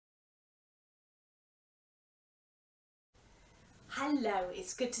Hello,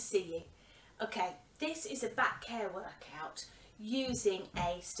 it's good to see you. Okay, this is a back care workout using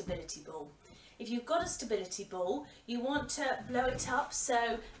a stability ball. If you've got a stability ball, you want to blow it up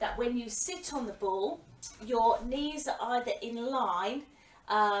so that when you sit on the ball, your knees are either in line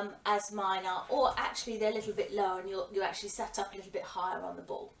as mine are, or actually they're a little bit lower and you're actually sat up a little bit higher on the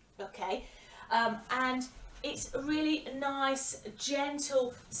ball. Okay, and it's a really nice,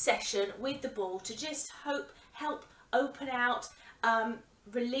 gentle session with the ball to just help open out,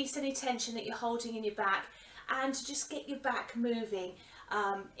 release any tension that you're holding in your back, and to just get your back moving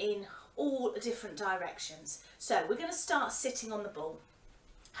in all different directions. So we're going to start sitting on the ball.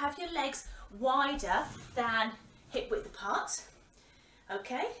 Have your legs wider than hip width apart.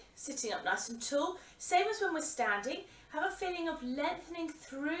 Okay, sitting up nice and tall. Same as when we're standing. Have a feeling of lengthening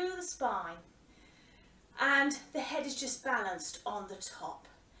through the spine. And the head is just balanced on the top.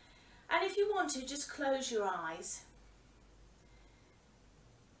 And if you want to, just close your eyes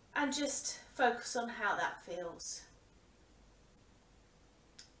and just focus on how that feels.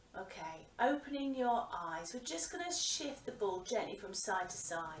 Okay, opening your eyes. We're just going to shift the ball gently from side to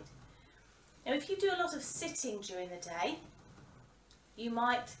side. Now, if you do a lot of sitting during the day, you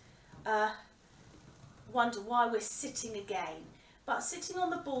might wonder why we're sitting again. But sitting on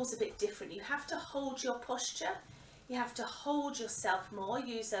the ball is a bit different. You have to hold your posture. You have to hold yourself more,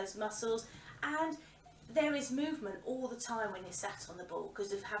 use those muscles, and there is movement all the time when you're sat on the ball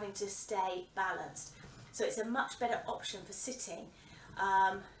because of having to stay balanced. So it's a much better option for sitting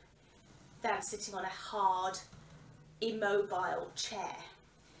than sitting on a hard, immobile chair.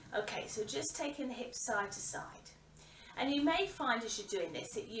 Okay, so just taking the hips side to side. And you may find as you're doing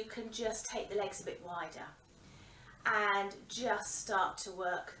this that you can just take the legs a bit wider and just start to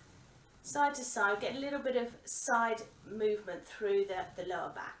work side to side, get a little bit of side movement through the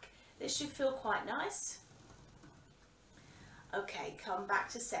lower back. This should feel quite nice. Okay, come back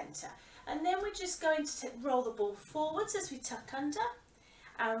to centre. And then we're just going to roll the ball forwards as we tuck under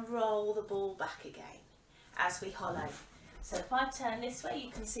and roll the ball back again as we hollow. So if I turn this way,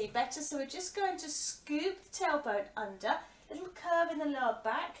 you can see better. So we're just going to scoop the tailbone under, little curve in the lower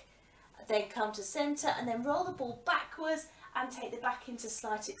back, then come to centre and then roll the ball backwards and take the back into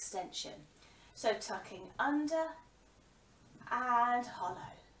slight extension. So tucking under and hollow.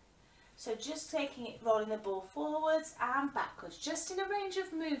 So just taking it, rolling the ball forwards and backwards, just in a range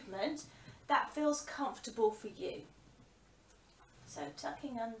of movement that feels comfortable for you. So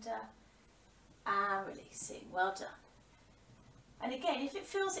tucking under and releasing. Well done. And again, if it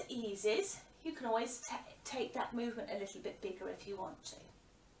feels it eases, you can always take that movement a little bit bigger if you want to.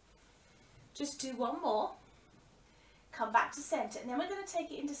 Just do one more. Come back to centre, and then we're going to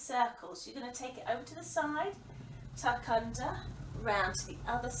take it into circles. So you're going to take it over to the side, tuck under, round to the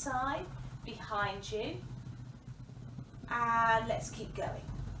other side, behind you, and let's keep going.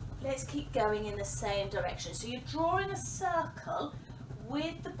 Let's keep going in the same direction. So you're drawing a circle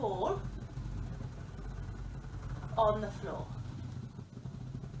with the ball on the floor.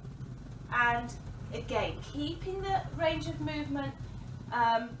 And again, keeping the range of movement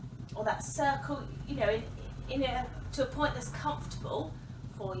or that circle, you know, to a point that's comfortable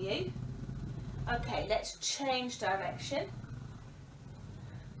for you. Okay, let's change direction.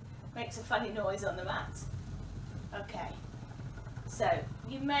 Makes a funny noise on the mat. Okay, so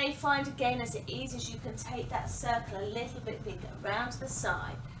you may find again as it eases you can take that circle a little bit bigger, round to the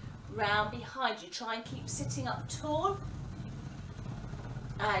side, round behind you. Try and keep sitting up tall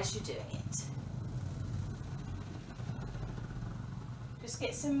as you're doing it. Just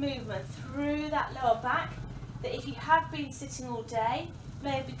get some movement through that lower back that if you have been sitting all day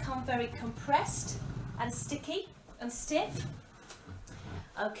may have become very compressed and sticky and stiff.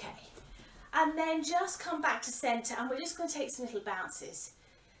 Okay, and then just come back to centre and we're just going to take some little bounces.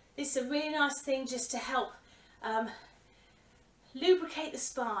 This is a really nice thing just to help lubricate the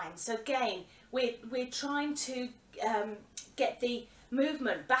spine. So again, we're trying to get the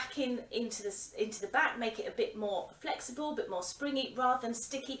movement back into the back, make it a bit more flexible, a bit more springy rather than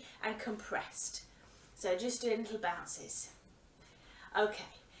sticky and compressed. So just doing little bounces. Okay,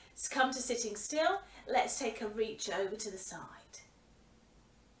 let's come to sitting still. Let's take a reach over to the side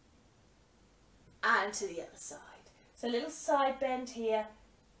and to the other side. So a little side bend here.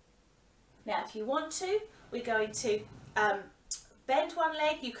 Now if you want to, we're going to bend one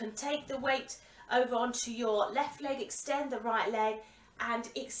leg. You can take the weight over onto your left leg, extend the right leg and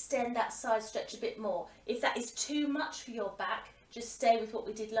extend that side stretch a bit more. If that is too much for your back, just stay with what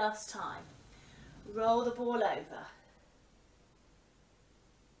we did last time. Roll the ball over.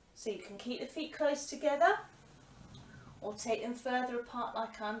 So you can keep the feet close together or take them further apart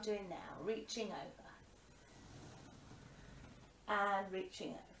like I'm doing now, reaching over. and reaching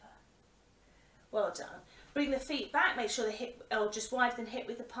over. Well done. Bring the feet back, make sure the hip, or just wider than hip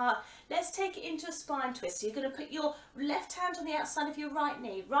width apart. Let's take it into a spine twist. So you're going to put your left hand on the outside of your right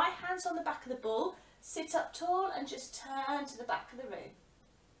knee, right hand's on the back of the ball, sit up tall and just turn to the back of the room.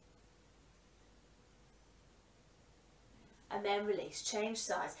 And then release, change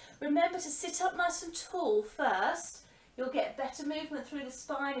sides. Remember to sit up nice and tall first. You'll get better movement through the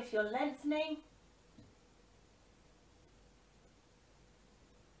spine if you're lengthening.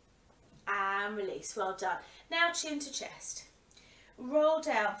 And release, well done. Now chin to chest. Roll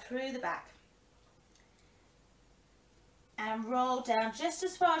down through the back. And roll down just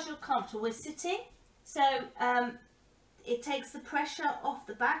as far as you're comfortable. We're sitting, so it takes the pressure off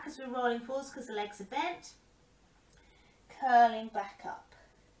the back as we're rolling forwards because the legs are bent. Curling back up.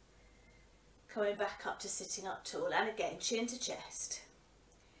 Coming back up to sitting up tall. And again, chin to chest.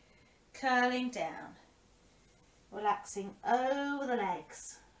 Curling down. Relaxing over the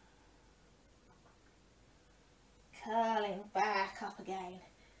legs. Curling back up again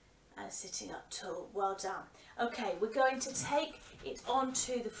and sitting up tall. Well done. Okay, we're going to take it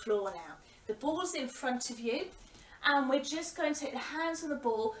onto the floor now. The ball's in front of you and we're just going to take the hands on the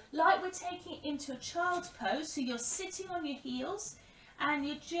ball like we're taking it into a child's pose. So you're sitting on your heels and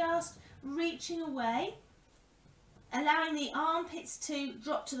you're just reaching away, allowing the armpits to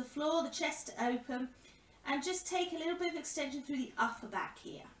drop to the floor, the chest to open, and just take a little bit of extension through the upper back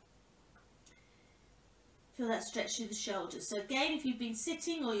here. Feel that stretch through the shoulders. So again, if you've been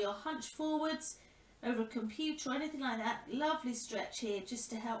sitting or you're hunched forwards over a computer or anything like that, lovely stretch here just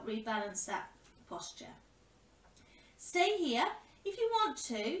to help rebalance that posture. Stay here. If you want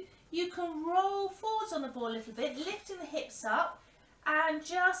to, you can roll forwards on the ball a little bit, lifting the hips up and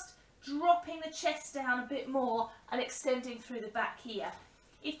just dropping the chest down a bit more and extending through the back here.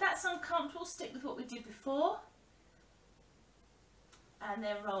 If that's uncomfortable, stick with what we did before and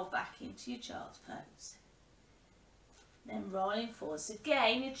then roll back into your child's pose. Then rolling forwards.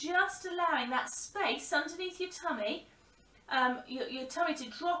 Again, you're just allowing that space underneath your tummy, your tummy to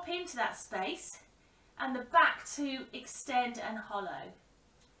drop into that space and the back to extend and hollow.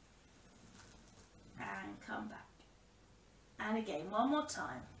 And come back. And again, one more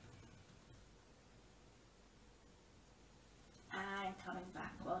time. And coming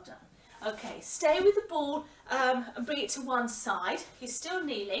back, well done. Okay, stay with the ball and bring it to one side. You're still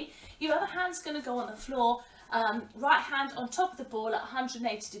kneeling. Your other hand's going to go on the floor. Right hand on top of the ball at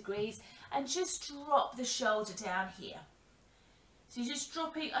 180 degrees and just drop the shoulder down here. So you're just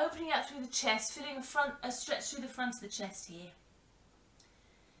dropping, opening out through the chest, feeling a stretch through the front of the chest here.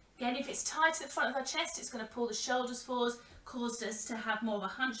 Again, if it's tight at the front of our chest, it's going to pull the shoulders forward, cause us to have more of a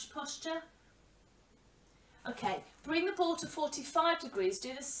hunched posture. Okay, bring the ball to 45 degrees,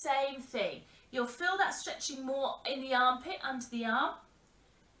 do the same thing. You'll feel that stretching more in the armpit, under the arm.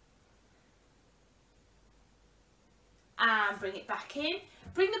 And bring it back in.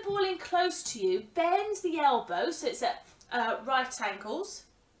 Bring the ball in close to you. Bend the elbow so it's at right angles.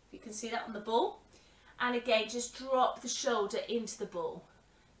 You can see that on the ball. And again, just drop the shoulder into the ball.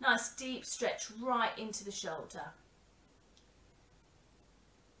 Nice deep stretch right into the shoulder.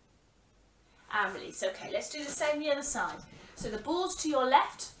 And release. Okay, let's do the same the other side. So the ball's to your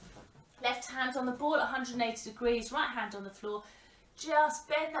left. Left hand on the ball at 180 degrees. Right hand on the floor. Just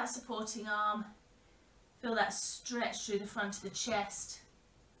bend that supporting arm. Feel that stretch through the front of the chest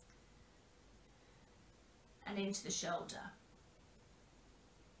and into the shoulder.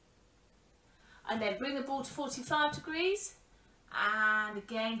 And then bring the ball to 45 degrees and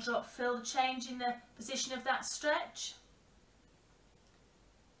again drop, feel the change in the position of that stretch.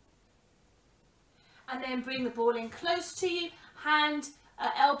 And then bring the ball in close to you, hand,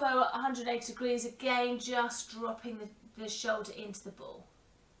 elbow at 180 degrees, again just dropping the shoulder into the ball.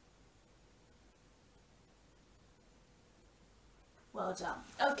 Well done.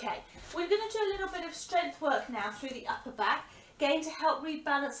 Okay, we're going to do a little bit of strength work now through the upper back, again to help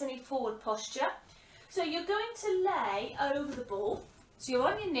rebalance any forward posture. So you're going to lay over the ball. So you're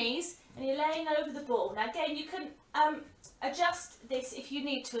on your knees and you're laying over the ball. Now again, you can adjust this if you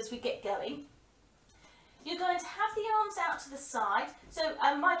need to as we get going. You're going to have the arms out to the side. So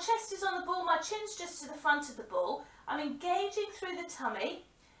my chest is on the ball, my chin's just to the front of the ball. I'm engaging through the tummy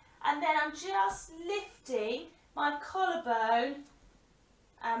and then I'm just lifting my collarbone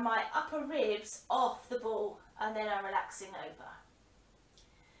and my upper ribs off the ball and then I'm relaxing over.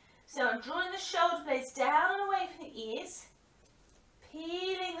 So I'm drawing the shoulder blades down and away from the ears,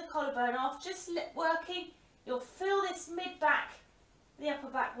 peeling the collarbone off, just working. You'll feel this mid-back, the upper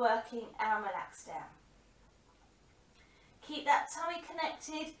back working and relax down. Keep that tummy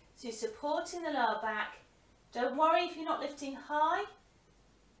connected, so you're supporting the lower back Don't worry if you're not lifting high.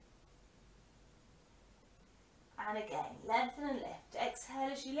 And again, lengthen and lift. Exhale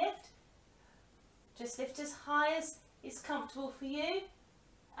as you lift. Just lift as high as is comfortable for you.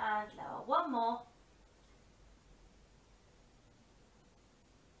 And lower. One more.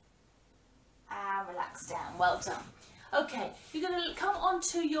 And relax down. Well done. Okay, you're going to come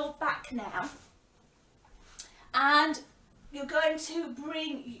onto your back now. And you're going to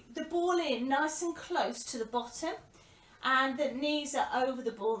bring the ball in nice and close to the bottom. And the knees are over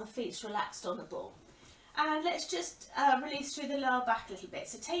the ball, the feet's relaxed on the ball. And let's just release through the lower back a little bit.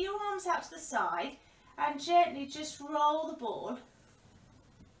 So take your arms out to the side and gently just roll the ball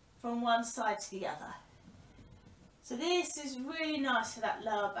from one side to the other. So this is really nice for that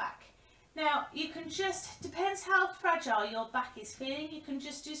lower back. Now you can just, depends how fragile your back is feeling, you can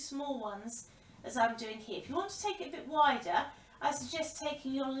just do small ones as I'm doing here. If you want to take it a bit wider, I suggest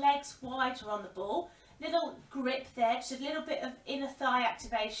taking your legs wider on the ball. Little grip there, just a little bit of inner thigh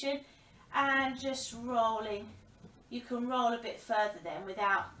activation and just rolling. You can roll a bit further then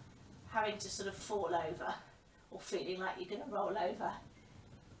without having to sort of fall over or feeling like you're going to roll over.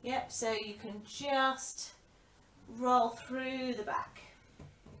 Yep, so you can just roll through the back.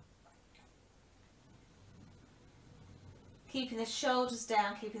 Keeping the shoulders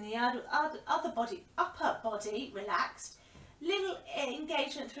down, keeping the upper body relaxed. Little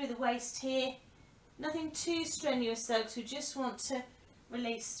engagement through the waist here. Nothing too strenuous though, because we just want to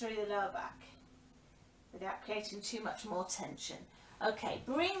release through the lower back without creating too much more tension. Okay,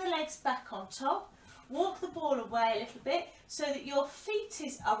 bring the legs back on top. Walk the ball away a little bit so that your feet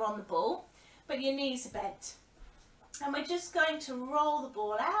are on the ball, but your knees are bent. And we're just going to roll the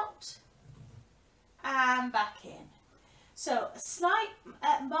ball out and back in. So a slight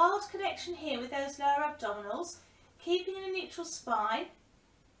mild connection here with those lower abdominals, keeping in a neutral spine.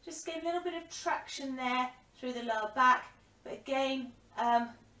 Just get a little bit of traction there through the lower back, but again,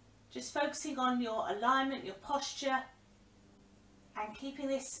 just focusing on your alignment, your posture, and keeping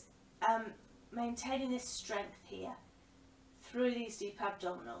this, maintaining this strength here through these deep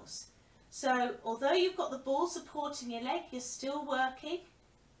abdominals. So although you've got the ball supporting your leg, you're still working.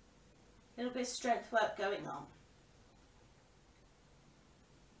 A little bit of strength work going on.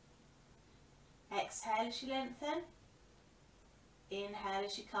 Exhale as you lengthen. Inhale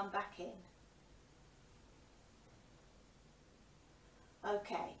as you come back in.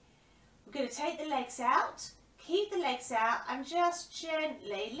 Okay, we're going to take the legs out, keep the legs out and just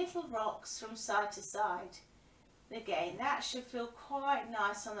gently, little rocks from side to side. And again, that should feel quite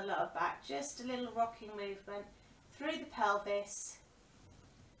nice on the lower back, just a little rocking movement through the pelvis,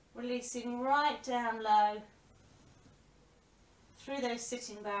 releasing right down low through those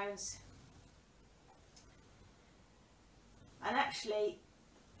sitting bones. And actually,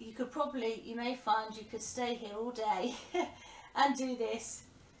 you may find you could stay here all day and do this.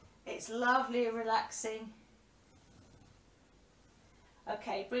 It's lovely and relaxing.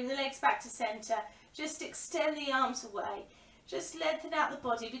 Okay, bring the legs back to centre. Just extend the arms away. Just lengthen out the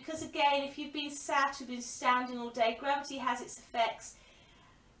body, because again, if you've been sat, you've been standing all day, gravity has its effects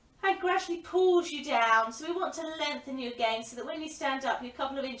and gradually pulls you down. So we want to lengthen you again so that when you stand up, you're a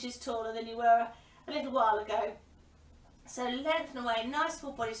couple of inches taller than you were a little while ago. So lengthen away, nice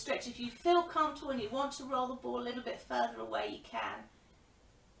full body stretch. If you feel comfortable and you want to roll the ball a little bit further away, you can.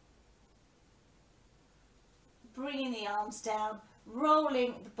 Bringing the arms down,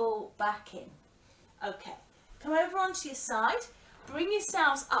 rolling the ball back in. Okay, come over onto your side, bring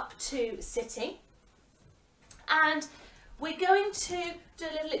yourselves up to sitting, and we're going to do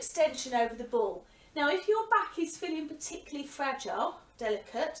a little extension over the ball. Now if your back is feeling particularly fragile,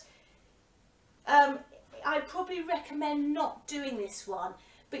 delicate, I probably recommend not doing this one,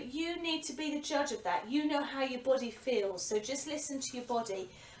 but you need to be the judge of that. You know how your body feels, so just listen to your body.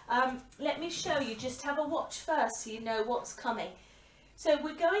 Let me show you, just have a watch first so you know what's coming. So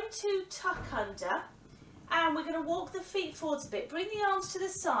we're going to tuck under and we're going to walk the feet forwards a bit. Bring the arms to the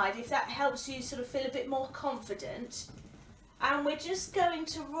side if that helps you sort of feel a bit more confident. And we're just going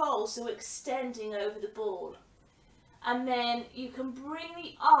to roll, so extending over the ball. And then you can bring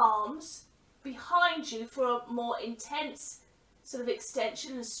the arms behind you for a more intense sort of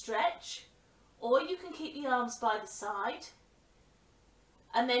extension and stretch, or you can keep the arms by the side.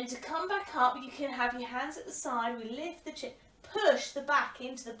 And then to come back up, you can have your hands at the side, we lift the chin, push the back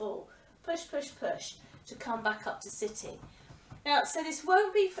into the ball, push, push, push, to come back up to sitting. Now, so this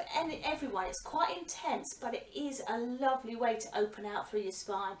won't be for everyone, it's quite intense, but it is a lovely way to open out through your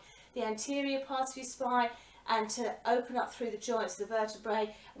spine, the anterior parts of your spine, and to open up through the joints, the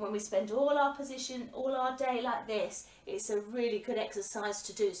vertebrae. And when we spend all our day like this, it's a really good exercise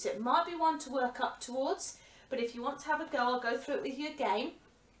to do. So it might be one to work up towards, but if you want to have a go, I'll go through it with you again.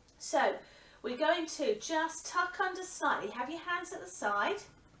 So we're going to just tuck under slightly, have your hands at the side,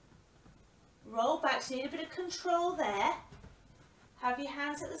 roll back, so you need a bit of control there, have your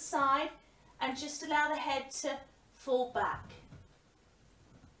hands at the side and just allow the head to fall back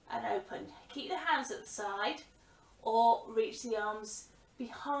and open. Keep the hands at the side or reach the arms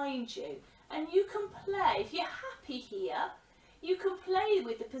behind you, and you can play, if you're happy here, you can play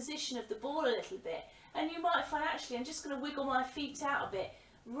with the position of the ball a little bit, and you might find actually I'm just going to wiggle my feet out a bit,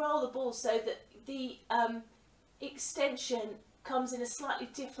 roll the ball so that the extension comes in a slightly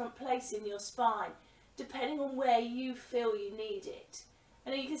different place in your spine depending on where you feel you need it.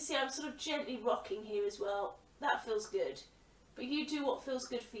 And you can see I'm sort of gently rocking here as well. That feels good, but you do what feels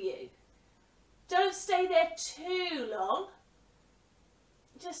good for you. Don't stay there too long,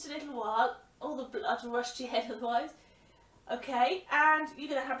 just a little while, all the blood will rush to your head otherwise. Okay, and you're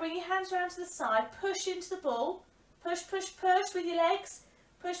going to bring your hands around to the side, push into the ball, push, push, push with your legs,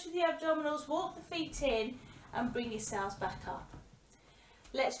 push with the abdominals, walk the feet in and bring yourselves back up.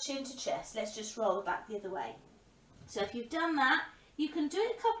 Let's chin to chest, let's just roll it back the other way. So if you've done that, you can do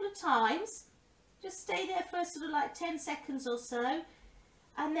it a couple of times, just stay there for sort of like 10 seconds or so,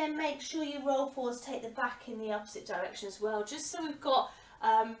 and then make sure you roll forwards, take the back in the opposite direction as well, just so we've got,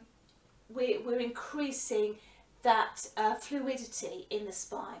 we're increasing that fluidity in the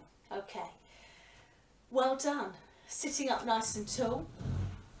spine. Okay, well done. Sitting up nice and tall.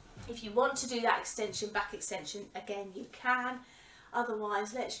 If you want to do that extension, back extension, again you can.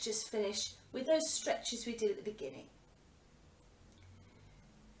 Otherwise, let's just finish with those stretches we did at the beginning.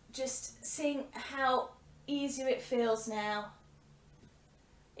 Just seeing how easier it feels now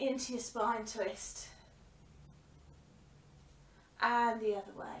into your spine twist and the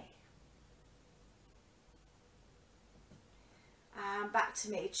other way. And back to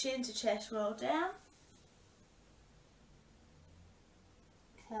me, chin to chest, roll down,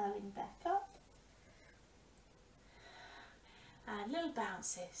 curling back up, and little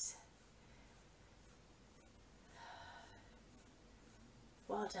bounces.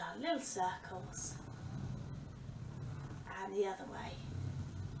 Well done, little circles, and the other way.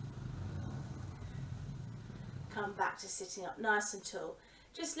 Come back to sitting up nice and tall.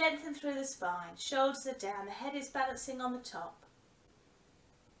 Just lengthen through the spine, shoulders are down, the head is balancing on the top.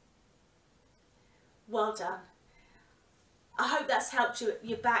 Well done. I hope that's helped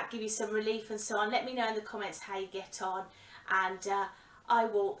your back, give you some relief and so on. Let me know in the comments how you get on, and I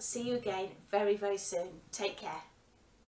will see you again very, very soon. Take care.